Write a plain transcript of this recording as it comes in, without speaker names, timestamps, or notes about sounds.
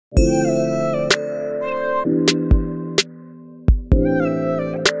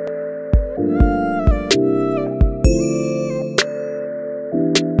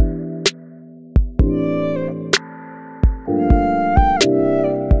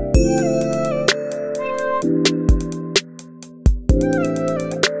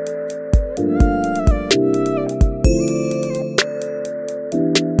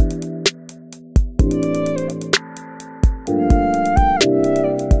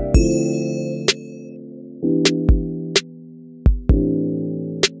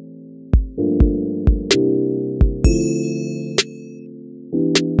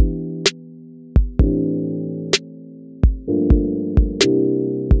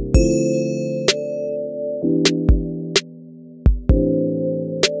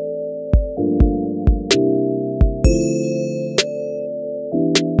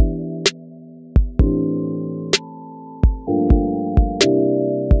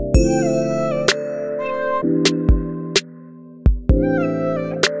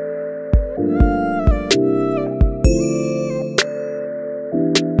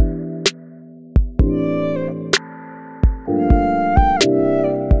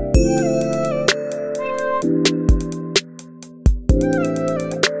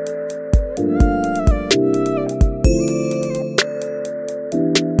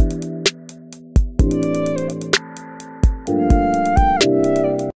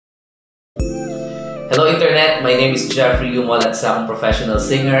Hello Internet! My name is JeffreYumol at sa akong professional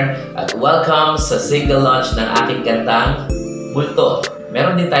singer at welcome sa single launch ng aking kantang Multo.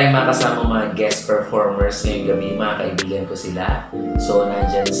 Meron din tayong makasama mga guest performers ngayong gabi, mga kaibigan ko sila. So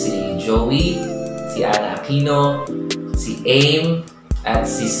nandyan si Jo.e, si Aquino, si Aim, at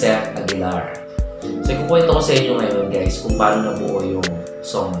si Seph Aguilar. So ikukwento ko sa inyo ngayon guys kung paano nabuo yung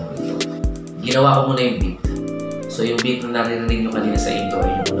song ng Multo. Ginawa ko muna yung beat. So yung beat na naririnig nyo kanina sa intro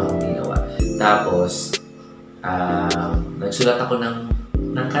ay yung una kong ginawa. Tapos, nagsulat ako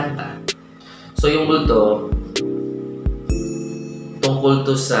ng kanta. So, yung Multo, tungkol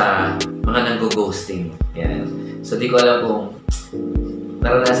to sa mga nanggo-ghosting. Yan. So, di ko alam kung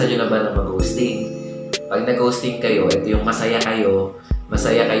naranasan nyo na ba na mag-ghosting. Pag nag-ghosting kayo, ito yung masaya kayo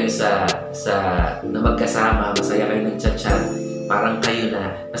sa na magkasama, masaya kayo nag-chat-chat, parang kayo na.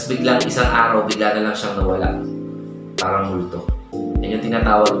 Tapos biglang isang araw, bigla na lang siyang nawala. Parang multo. Yan yung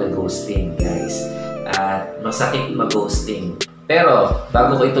tinatawag na ghosting, guys. At masakit mag-ghosting. Pero,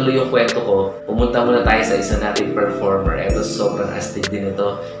 bago ko ituloy yung kwento ko, pumunta muna tayo sa isa nating performer. Ito, sobrang astig din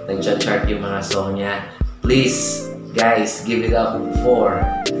ito. Nag-chart yung mga song niya. Please, guys, give it up for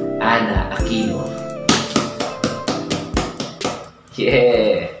Aquino.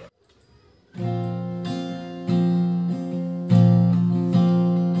 Yeah!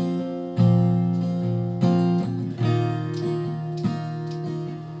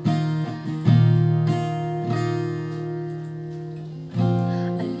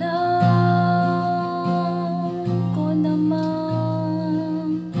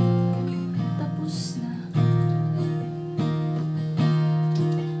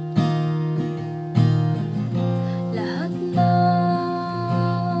 Lahat na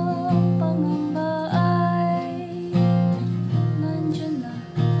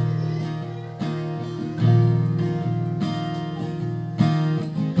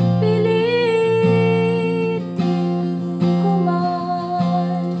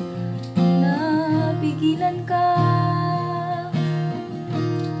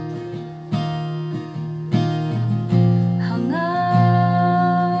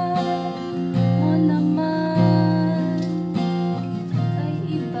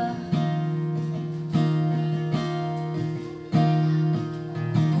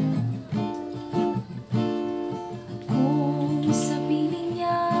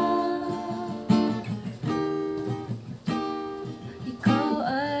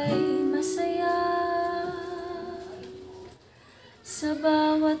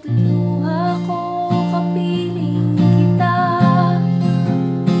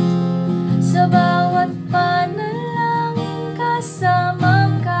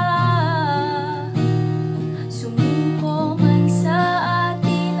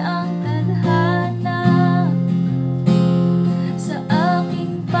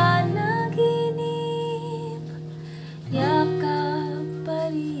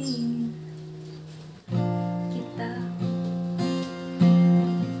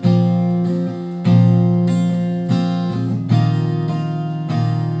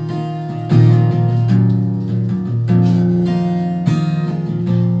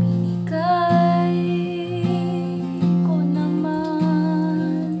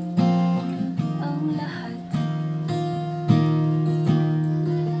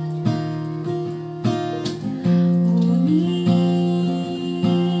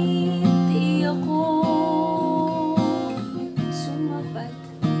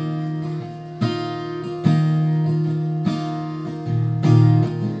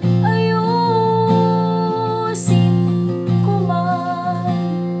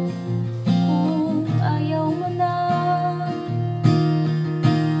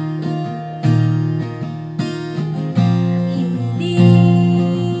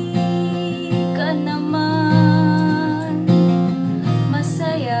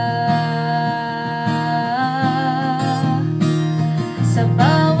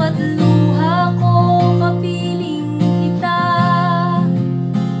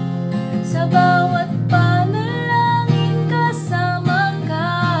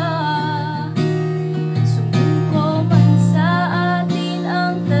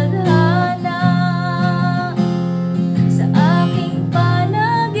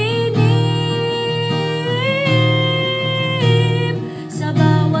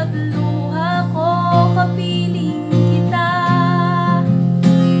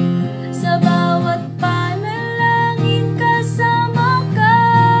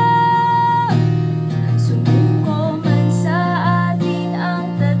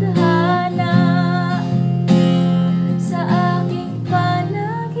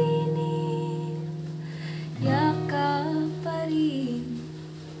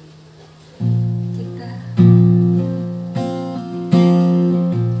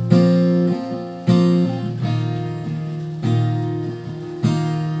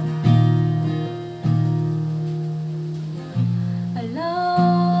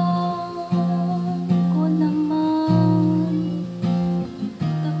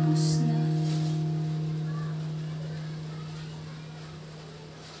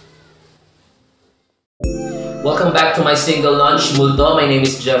back to my single launch, Multo. My name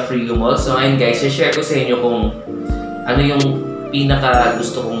is JeffreYumol. So ngayon guys, share ko sa inyo kung ano yung pinaka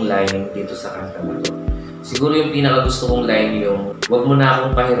gusto kong line dito sa kanta mo to. Siguro yung pinaka gusto kong line yung, wag mo na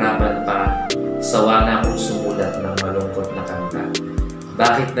akong pahirapan pa, sawa na akong sumulat ng malungkot na kanta.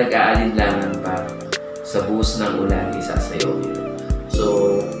 Bakit nag-aalinlangan pa, sa buhos ng ulan isasayaw nyo. So,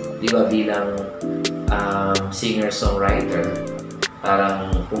 di ba bilang singer-songwriter,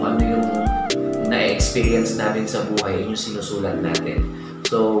 parang kung ano yung na-experience natin sa buhay, yun yung sinusulat natin.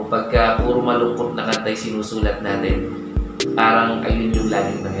 So, pagka puro malungkot na kantay sinusulat natin, parang ayun yung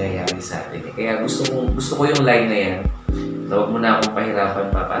laging nangyayari sa atin. Kaya gusto ko yung line na yan, na huwag mo na akong pahirapan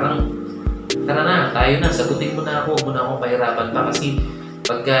pa. Parang, tara na, tayo na, sagutin mo na ako, huwag mo na akong pahirapan pa. Kasi,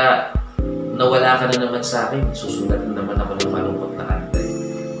 pagka nawala ka na naman sa akin, susulat na naman ako ng malungkot na kantay.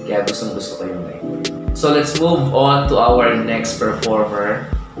 Kaya gusto ko yung line. So, let's move on to our next performer.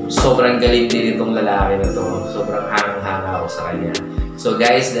 Sobrang galing din itong lalaki na to. Sobrang hangang-hanga ako sa kanya. So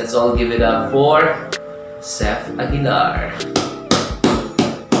guys, let's all give it up for Seph Aguilar.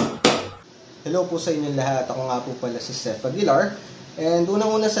 Hello po sa inyong lahat. Ako nga po pala si Seph Aguilar. And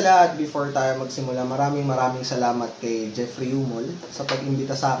unang-una sa lahat, before tayo magsimula, maraming salamat kay JeffreYumol sa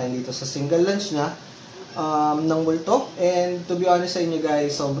pag-imbita sa akin dito sa single launch niya ng Multo. And to be honest sa inyo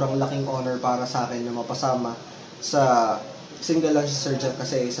guys, sobrang laking honor para sa akin na mapasama sa single launch si Sir Jeff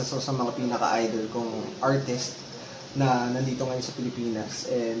kasi isa sa mga pinaka-idol kong artist na nandito ngayon sa Pilipinas.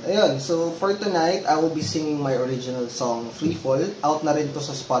 And ayun, so for tonight, I will be singing my original song, Free Fall. Out na rin to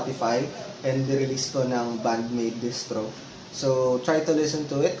sa Spotify and nirelease to ng Bandmade Distro. So try to listen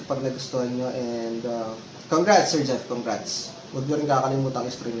to it kapag nagustuhan nyo. And congrats Sir Jeff, congrats. Huwag nyo rin kakalimutan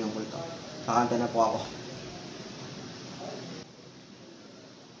i-stream yung Multo. Kakanta na po ako.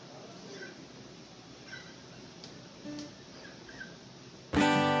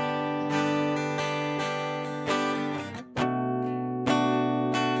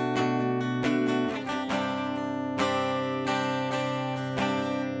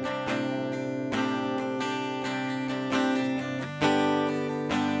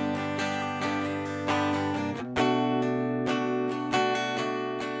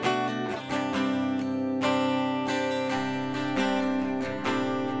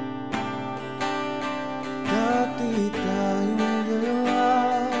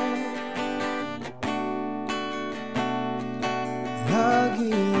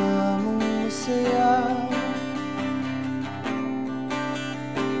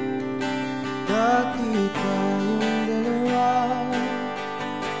 Dati tayong dalawa,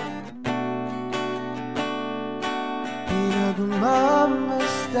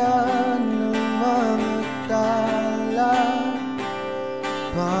 pinagmamasdan ng mga tala,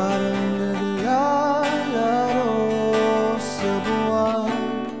 parang naglalaro sa buwan.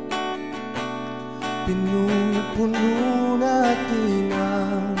 Pinupuno natin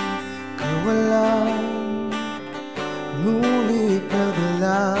ang kawalan, ngunit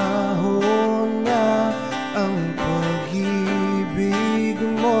naglalaho na ang pag-ibig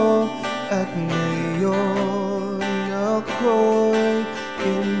mo. At ngayon ako'y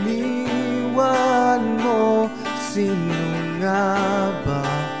iniwan mo. Sino nga ba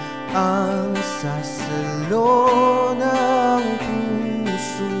ang sasalo ng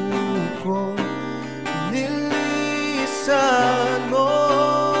puso ko? Nilisan mo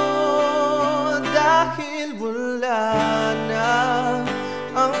dahil wala na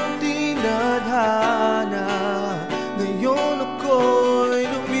ang tinadhana. Ngayon ako'y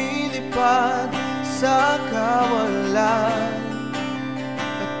lumilipad sa kawalan.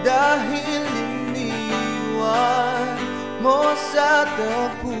 At dahil iniwan mo sa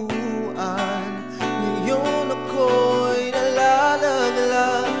tagpuan, ngayon ako'y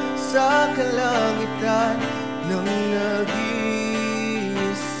nalalaglag sa kalangitan ng nag-iisa.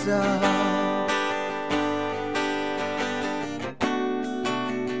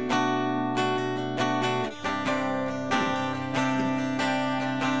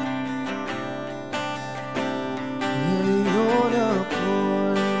 Ngayon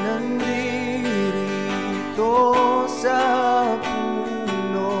ako'y nandirito sa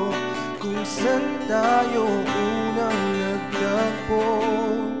puno kung saan tayo unang nagtagpo.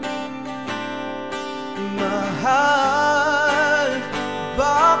 Mahal,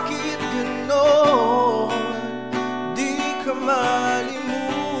 bakit ganon? Di ka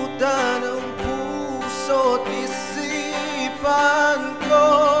malimutan ang puso't isipan ko.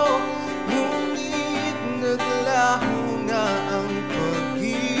 Ngunit naglaho na ang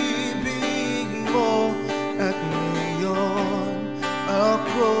pag-ibig mo. At ngayon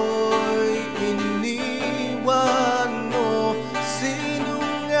ako'y iniwan mo. Sino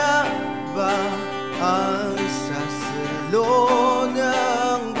nga ba ang sasalo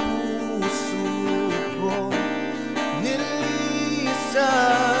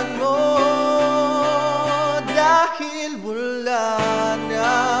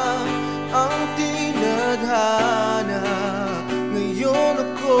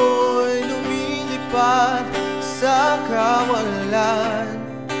lumilipad sa kawalan.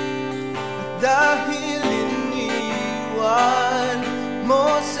 At dahil iniwan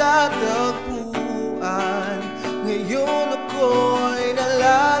mo sa tagpuan, ngayon ako'y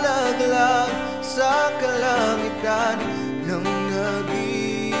nalalaglag sa kalangitan ng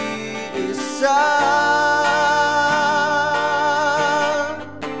nag-iisa.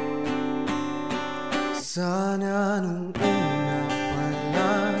 Sana nung una pa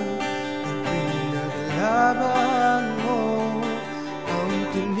lang ipinaglaban mo ang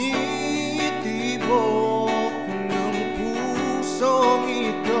tinitibok ng pusong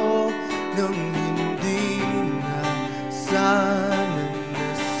ito, nang hindi na sana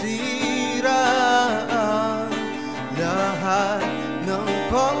nasira ang lahat ng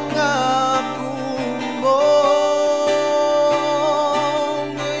pangako mo.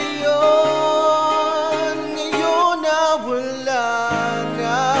 Ngayon na wala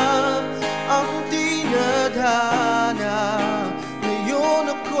na ang tinadhana. Ngayon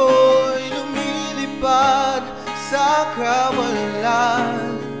ako'y lumilipad sa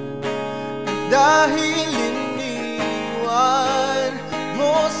kawalan. Dahil iniwan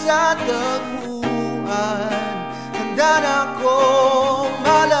mo sa tagpuan, handa na akong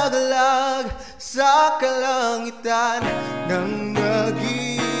malaglag sa kalangitan ng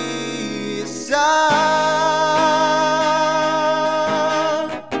nag-iisa.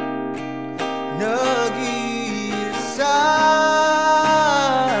 Nag-iisa.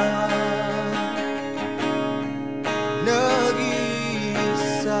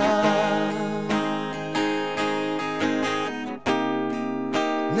 Nag-iisa.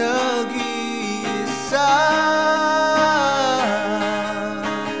 Nag-iisa.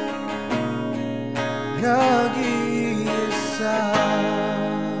 Nag-iisa.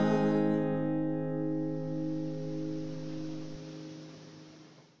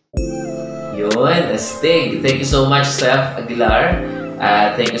 Yun, astig. Thank you so much, Seph Aguilar.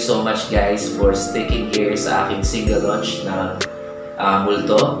 Thank you so much, guys, for sticking here sa aking single launch ng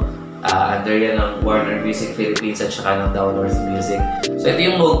Multo. Under yan ng Warner Music Philippines at saka ng Downorth Musique. So ito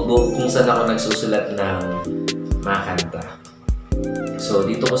yung notebook kung saan ako nagsusulat ng mga kanta. So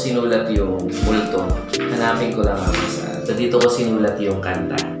dito ko sinulat yung Multo. Hanapin ko lang ako sa... So dito ko sinulat yung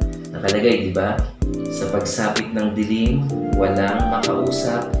kanta. Nakalagay, di ba? Sa pagsapit ng dilim, walang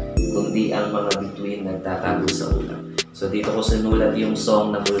makausap, kundi ang mga bituin nagtatago sa ulap. So dito ko sinulat yung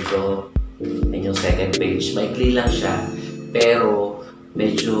song na Multo. Yan yung second page. Maikli lang siya, pero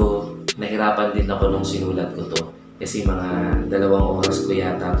medyo nahirapan din ako nung sinulat ko to. Kasi mga 2 oras ko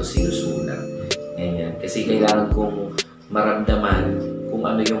yata to sinusulat. Ganyan. Kasi kailangan kong maramdaman kung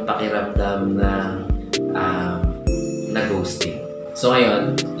ano yung pakiramdam ng na-ghosting. So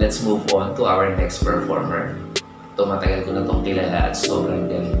ngayon, let's move on to our next performer. Ito, matagal ko na itong kilala at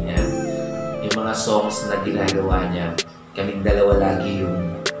sobrang galing niya. Yung mga songs na ginagawa niya, kaming dalawa lagi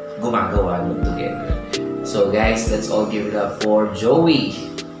yung gumagawa nun together. So guys, let's all give it up for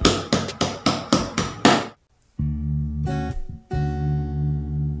Jo.e.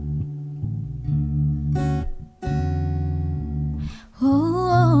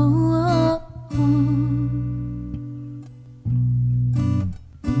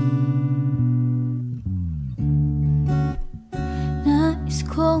 Nais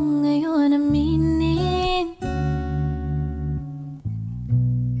ko ngayon aminin,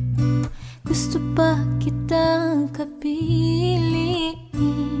 gusto pa kitang kapiling.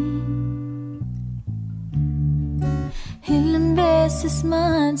 Ilang beses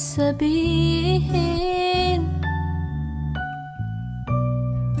man sabihin,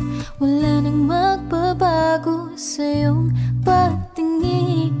 wala nang magbabago sa iyong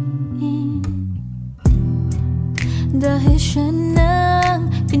pagtingin. Dahil siya nang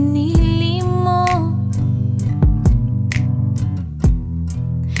pinili mo,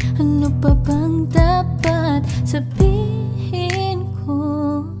 ano pa bang dapat sabihin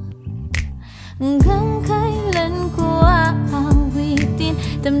ko? Hanggang kailan ko aawitin,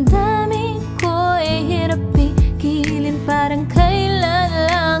 damdamin ko ay hirap pigilin. Parang kailan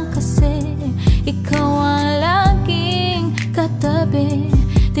lang kasi ikaw ang laging katabi.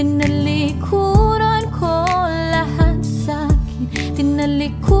 Tinalikuran ko lahat sa'kin,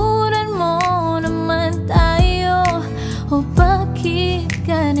 tinalikuran mo naman tayo. O bakit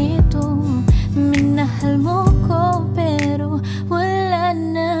ganito? Minahal mo ko pero wala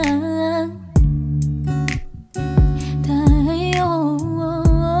na tayo.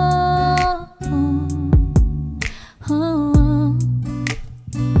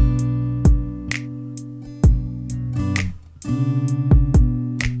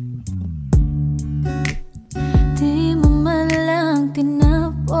 Di mo man lang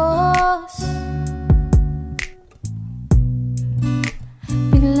tinapos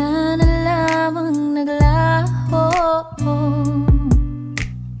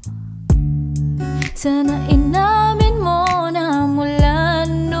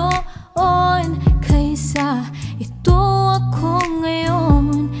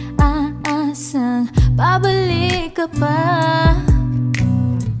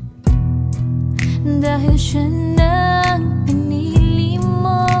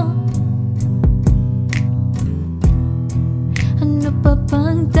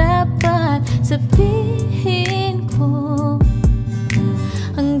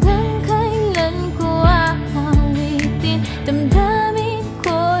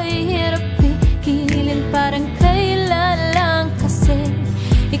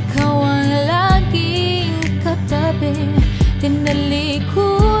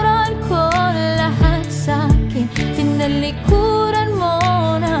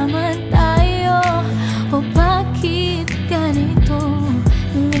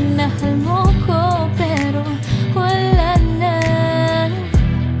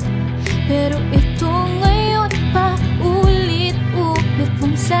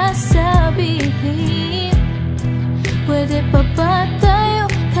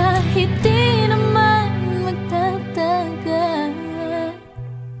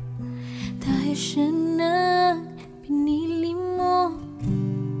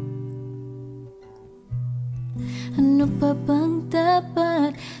Ano pa bang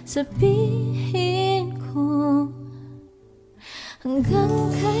dapat sabihin ko?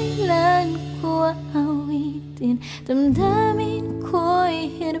 Hanggang kailan ko aawitin? Damdamin ko'y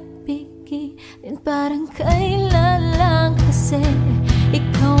hirap bigilin. Parang kailan lang kasi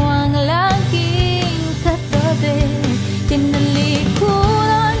ikaw ang laging katabi.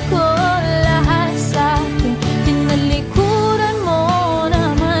 Tinalikuran ko lahat sa'kin, tinalikuran mo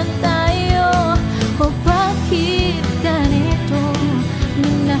naman tayo. O bakit ganito?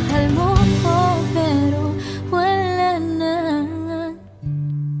 Minahal mo ko pero wala na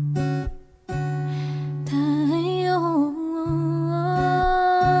tayo.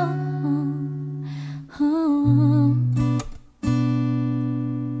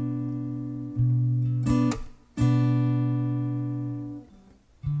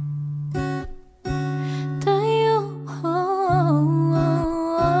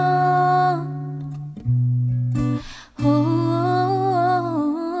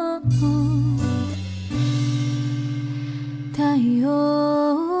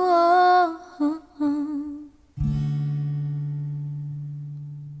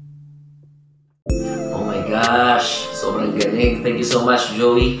 Oh my gosh, sobrang galing. Thank you so much,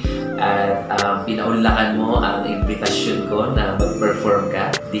 Jo.e. At pinaunlakan mo ang invitasyon ko na mag-perform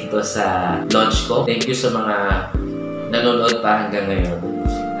ka dito sa launch ko. Thank you sa mga nanonood pa hanggang ngayon.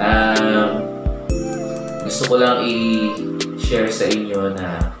 Gusto ko lang i-share sa inyo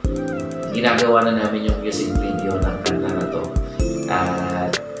na ginagawa na namin yung music video ng kanta na to.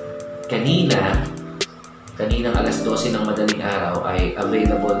 At kaninang alas 12 ng madaling araw ay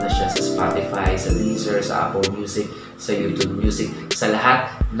available na siya sa Spotify, sa Deezer, sa Apple Music, sa YouTube Music, sa lahat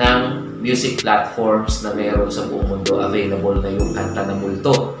ng music platforms na meron sa buong mundo. Available na yung kanta na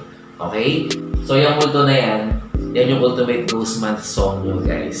Multo. Okay? So yung Multo na yan yung ultimate ghost month song nyo,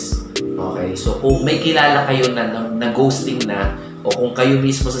 guys. Okay? So kung may kilala kayo na ghosting na, o kung kayo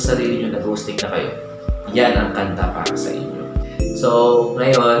mismo sa sarili nyo na ghosting na kayo, yan ang kanta para sa inyo. So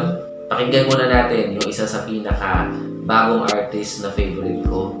ngayon, pakinggan muna natin yung isa sa pinaka bagong artist na favorite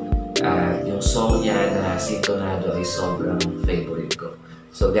ko. At yung song niya na Sintonado ay sobrang favorite ko.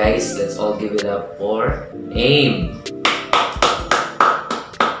 So guys, let's all give it up for AIM!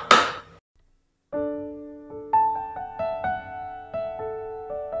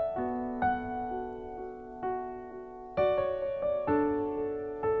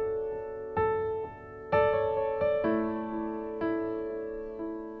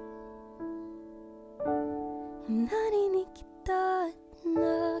 Narinig kita at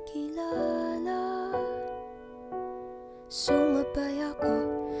nakilala. Sumabay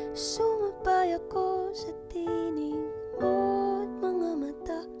ako sa tinig mo at mga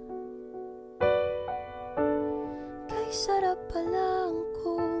mata. Kay sarap palang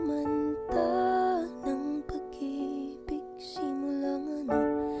kumanta ng pag-ibig. Simulang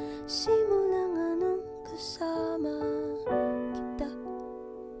anong kasama kita.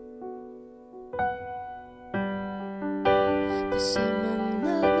 Kasamang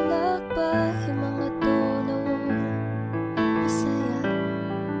naglakbay mga tono masaya.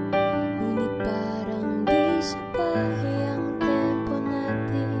 Ngunit parang di sabay ang tempo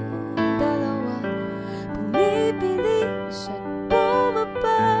natin dalawa. Bumibilis at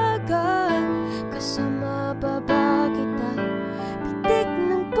bumabagal. Kasama pa ba kita? Pitik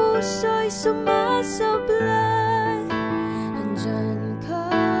ng puso'y sumasablay. Andyan ka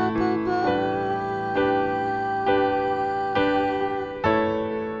pa ba?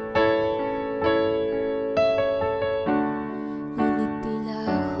 Ngunit tila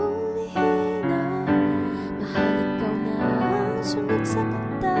humihina. Mahal ikaw na ang sunod sa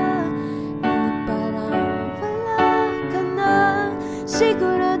kanta. Ngunit parang wala ka na.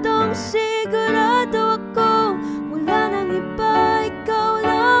 Siguradong sigurado ako. Wala nang iba, ikaw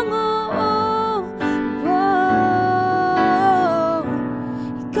lang, oo. Wow.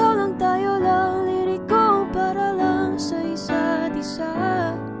 Ikaw lang, tayo lang, liriko para lang sa isa't isa.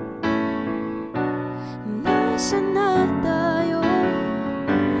 Nasaan na tayo?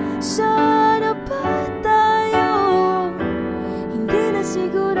 Sana ba tayo? Hindi na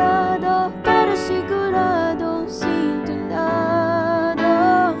sigurado, pero siguradong sintonado.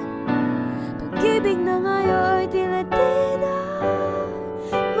 Pag-ibig na ngayon tila di na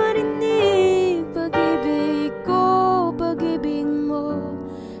marinig. Pag-ibig ko, pag-ibig mo,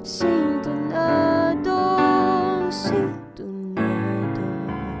 sintonado, sintonado.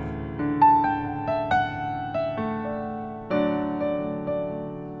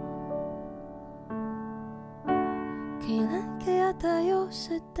 Kailan kaya tayo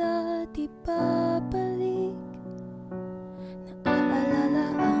sa dati babalik?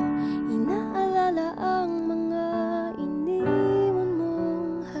 Inaalala ang mga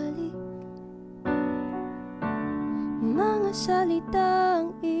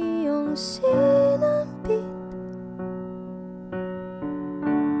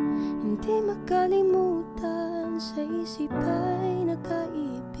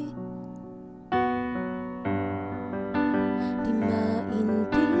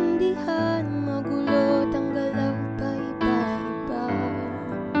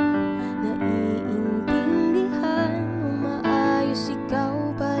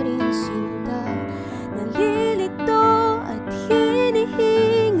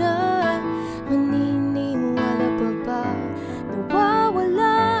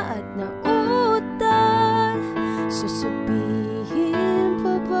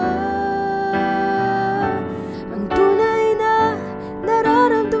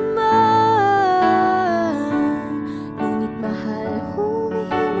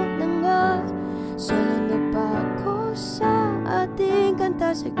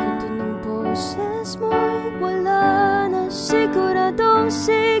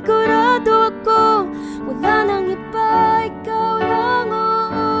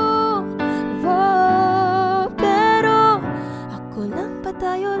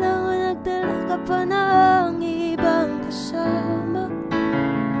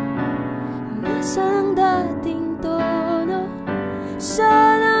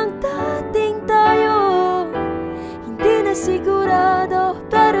sanang dating tayo. Hindi na sigurado,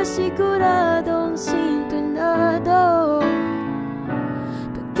 pero siguradong sintonado.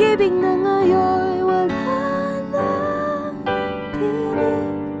 Pag-ibig na ngayon, wala nang tinig.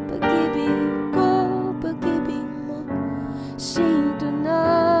 Pag-ibig ko, pag-ibig mo,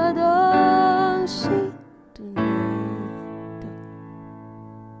 sintonado, sintonado.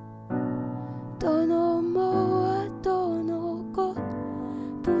 Tono mo at tono ko,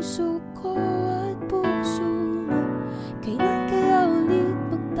 puso ko at puso mo. Kailan kaya ulit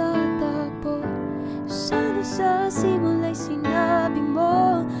magtatagpo? Sana sa simula'y sinabi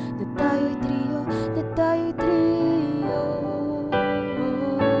mo na tayo'y trio, na tayo'y trio.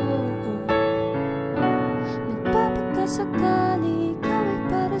 Nagpapakasakali ikaw ay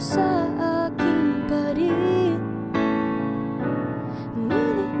para sa akin pa rin.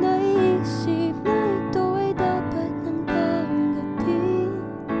 Ngunit naisip na ito ay dapat nang tanggapin.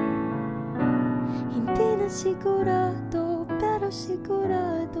 Hindi na sigurado, pero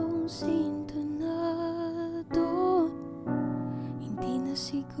siguradong sintonado. Hindi na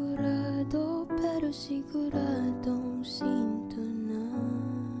sigurado, pero siguradong sintonado.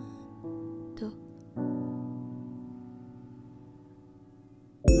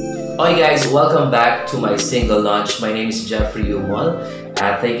 Okay guys, welcome back to my single launch. My name is JeffreYumol.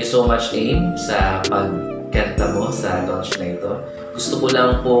 Thank you so much, AIM, sa pagkanta mo sa launch na ito. Gusto ko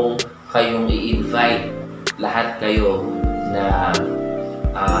lang pong kayong i-invite lahat kayo na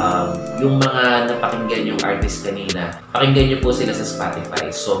yung mga napakinggan yung artist kanina, pakinggan nyo po sila sa Spotify.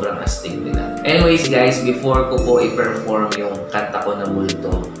 Sobrang astig nila. Anyways guys, before ko po i-perform yung kanta ko na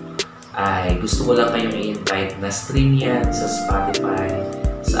Multo, ay gusto ko lang kayong i-invite na stream yan sa Spotify,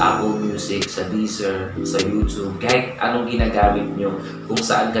 sa Apple Music, sa Deezer, sa YouTube, kahit anong ginagamit nyo, kung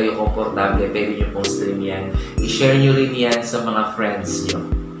saan kayo komportable, pwede nyo pong stream yan. I-share nyo rin yan sa mga friends nyo.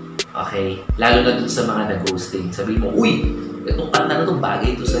 Okay? Lalo na dun sa mga nag-ghosting. Sabihin mo, uy! Itong kanta na itong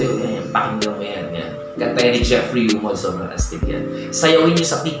bagay ito sa'yo. Yan, pakinggan mo yan. Yan. Kanta yan ni JeffreYumol, sobrang astig yan. Sayawin nyo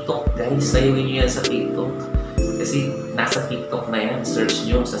sa TikTok, guys. Sayawin nyo yan sa TikTok. Kasi nasa TikTok na yan. Search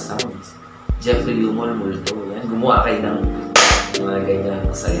nyo sa sounds. JeffreYumol, Multo. Yan. Gumawa kayo ng mga ganyan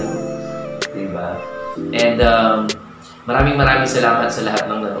sayaw. Diba? And maraming salamat sa lahat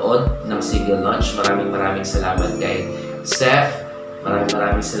ng nanood ng single launch. Maraming salamat kay Seph.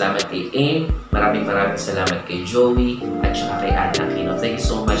 Maraming salamat kay AIM. Maraming salamat kay Jo.e at saka kay Aquino. Thank you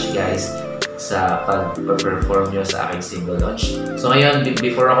so much guys sa pag-perform nyo sa aking single launch. So ngayon,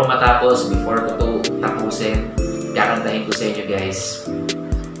 before ako matapos, before ko ito tapusin, kakantahin ko sa inyo guys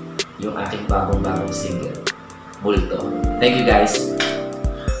yung aking bagong single, Multo. Thank you guys.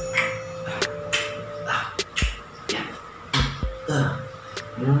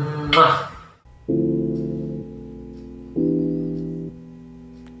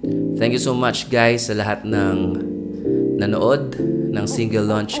 Thank you so much guys sa lahat ng nanood ng single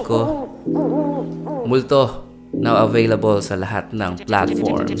launch ko. Multo, now available sa lahat ng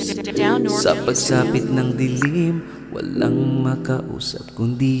platforms. Sa pagsapit ng dilim, walang makausap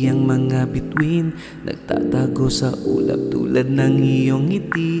kundi ang mga bituin. Nagtatago sa ulap tulad ng iyong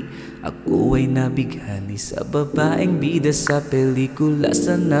ngiti. Ako ay nabighani sa babaeng bida sa pelikula.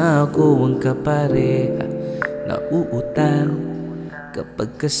 Sana ako ang kapareha na uutang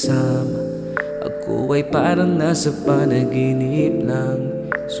kapag kasama. Ako ay parang nasa panaginip lang,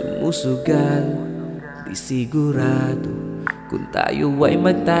 sumusugal, di sigurado kung tayo ay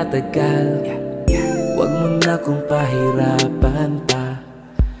magtatagal. Huwag mo na kong pahirapan pa,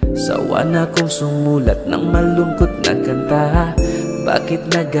 sawa na kong sumulat ng malungkot na kanta.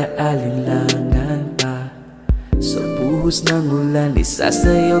 Bakit nag-aalinlangan pa? Sa buhos ng ulan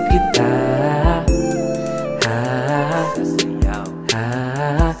isasayaw kita.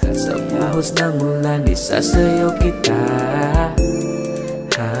 Sa buhos ng ulan isasayaw kita.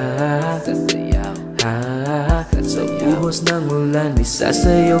 Sa buhos ng ulan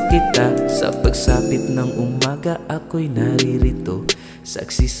isasayaw kita. Sa pagsapit ng umaga ako'y naririto,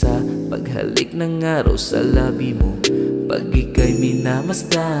 saksi sa paghalik ng araw sa labi mo. Pag ika'y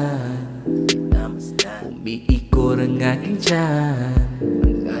minamasdan, umiikor ang aking tiyan.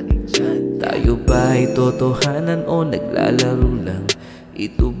 Tayo ba'y totohanan o naglalaro lang?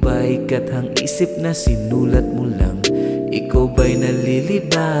 Ito ba'y kathang isip na sinulat mo lang? Ikaw ba'y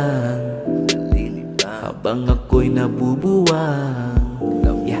nalilibang habang ako'y nabubuwang?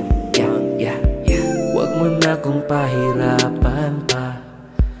 Huwag mo na kong pahirapan pa,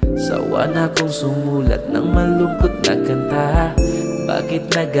 sawa na kong sumulat ng malungkot na kanta.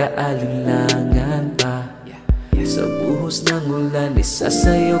 Bakit nag-aalinlangan pa? Sa buhos ng ulan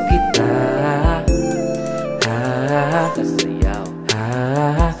isasayaw kita.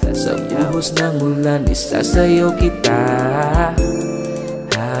 buhos ng ulan, isasayaw kita.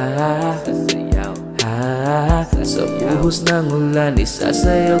 Sa buhos ng ulan,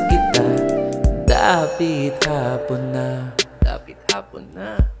 isasayaw kita. Dapit hapon na,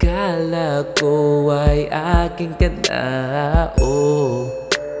 kala ko ay aking ka na. Oh,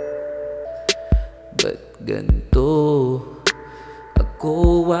 ba't ganito?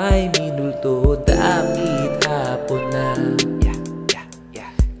 Ako ay minulto. Dapit hapon na,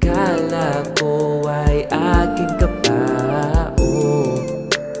 kala ko ay aking ka pa. Oh,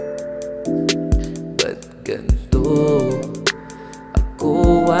 ba't ganito?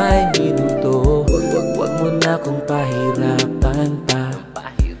 Ako ay minulto. Wag mo na kong pahirapan pa.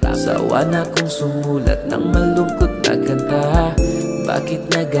 Sawa na kong sumulat ng malungkot na kanta. Bakit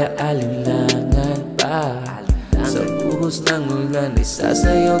nag-aalinlangan pa? Sa buhos ng ulan,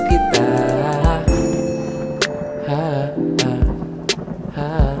 isasayaw kita.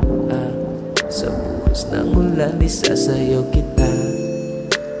 Sa buhos ng ulan, isasayaw kita.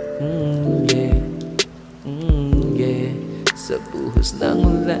 Yeah. Sa buhos ng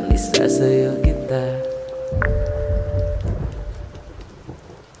ulan, isasayaw kita.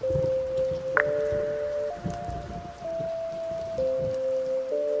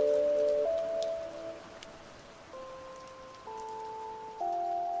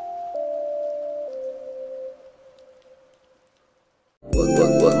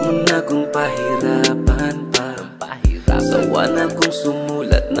 Wag mo na kong pahirapan pa. Sawa na kong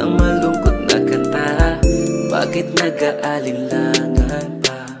sumulat ng malungkot na kanta. Bakit nag-aalinlangan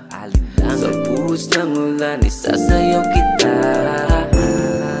pa? Sa buhos ng ulan, isasayaw kita.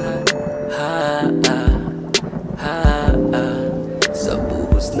 Sa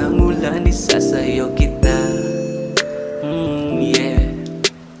buhos ng ulan, isasayaw kita. Yeah.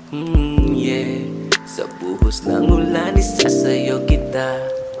 Sa buhos ng ulan, isasayaw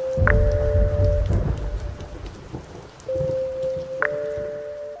kita.